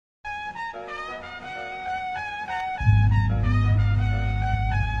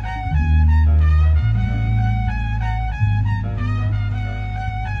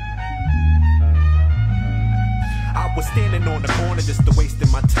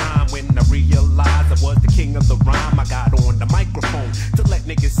king of the rhyme. I got on the microphone to let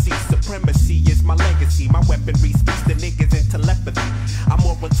niggas see supremacy is my legacy. My weaponry speaks to niggas in telepathy. I'm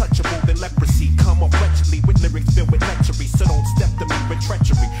more untouchable than leprosy. Come off wretchedly with lyrics filled with lechery. So don't step to me with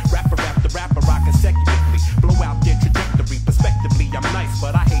treachery. Rapper after rapper, I consecutively blow out their trajectory. Prospectively, I'm nice,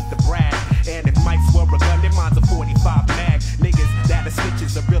 but I hate to brag. And if mics were a gun, then mine's a 45 mag. Niggas that are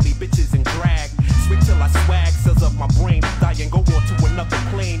snitches are really bitches and drag. Switch till I swag, cells of my brain die and go on to another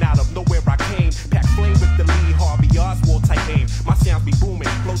plane. Out of nowhere I came, pack flame with the Lee Harvey Oswald type aim. My sounds be booming,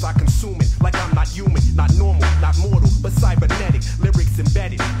 flows I consuming like I'm not human, not normal, not mortal, but cybernetic. Lyrics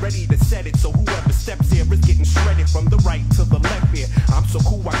embedded, ready to set it. So whoever steps here is getting shredded from the right to the left here. I'm so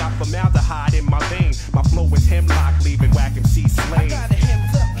cool, I got formaldehyde in my vein. My flow is hemlock, leaving whack MC slain. I got it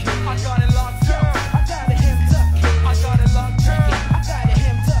hemmed up, kid. I got it locked down. I got it hemmed up, kid. I got it locked down. I got it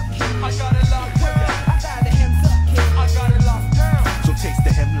hemmed up, kid. I got it locked down. I got it hemmed up, kid. I got it locked down. So taste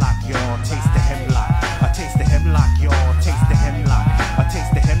the hemlock, y'all. Taste the hemlock. I taste the hemlock, y'all. Taste the hemlock. I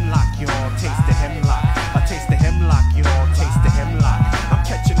taste the hemlock, y'all. Taste the hemlock. I taste the hemlock, y'all. Taste the hemlock. I'm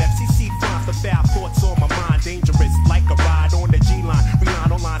catching FCC fine for foul thoughts on my mind. Dangerous like a ride on the G-line. We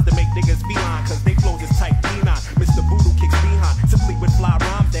line on lines to make niggas beeline, cause they flows is type B9. Mr. Voodoo kicks behind. Simply with fly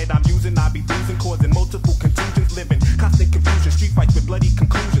rhymes that I'm using, I be losing, causing multiple contusions, living constant confusion, street fights with bloody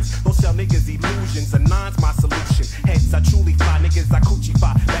conclusions. Don't sell niggas illusions, a nine's my solution. Heads I truly fly, niggas I coochie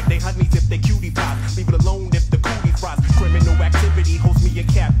fly. Back they honeys if they cutie pies. Leave it alone if the cootie fries. Criminal activity holds me in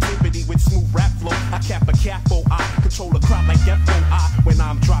captivity with smooth rap flow. I cap a capo, I control a crowd like FOI when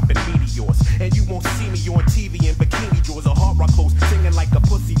I'm dropping meteors. And you won't see me on TV in bikini drawers or hard rock clothes, singing like a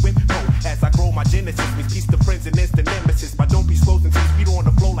pussy with no. As I grow my genesis, means peace to friends and instant nemesis. But don't be slow and speed on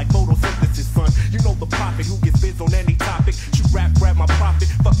the flow like photosynthesis, son. You know the prophet who gets biz on any topic. Shoot rap, grab my profit.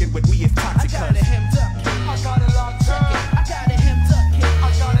 Fucking with me is toxic. I got it hemmed up, kid. I got it locked down. I got it hemmed up, kid. I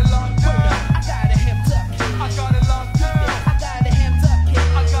got it locked down. I got it hemmed up, kid. I got it locked down. I got it hemmed up, kid.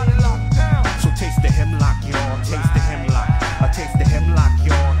 I got it locked down. So taste the hemlock, y'all. Taste the hemlock. I taste the hemlock,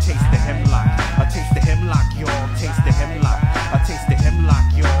 y'all. Taste the hemlock. I taste the hemlock, y'all. Taste the hemlock. I taste the hemlock,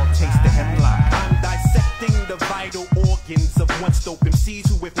 y'all. Taste the hemlock. I'm dissecting the vital organs of once dope MCs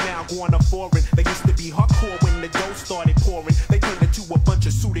who have now gone a foreign. They used to be hardcore when the dough started pouring. They turned into a bunch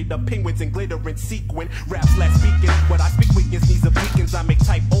of suited up penguins and glittering sequin. Raps last speaking, but I speak weakness, these are beacons. I make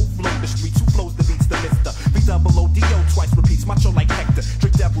type O flow, the streets who flows the beats, the mister. B-double-O-D-O twice repeats, macho like Hector.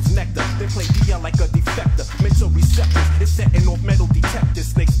 Drink devil's nectar, then play DL like a defector. Mental receptors, it's setting off metal detectors.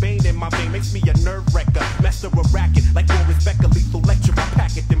 Snakes bane in my vein makes me a nerve wrecker. Master a racket, like Boris Becker, lethal lecture. I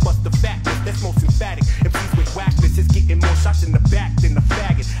pack it, then bust the fatness, that's most emphatic. MCs with whackness is getting more shots in the back than the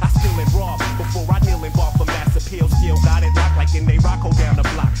faggot. I steal and rob before I kneel and bar for mass appeal. Still got it locked like in they rock, hold down the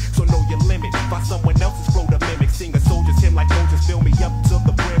block. So know your limit, find someone else's flow to mimic. Sing a soldier's hymn like Moses, fill me up to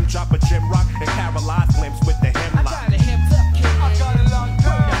the brim. Drop a gem rock and paralyze limbs with the hemlock. I got it hemmed up, kid. I got it locked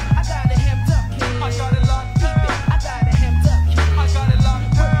down. I got it hemmed up, kid. I got it locked down. I got it hemmed up, kid. I got it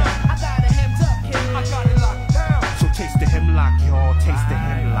locked down. I got it hemmed up, kid. I got it locked down. So taste the hemlock, y'all. Taste the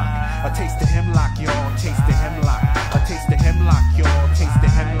hemlock. I taste the hemlock, y'all.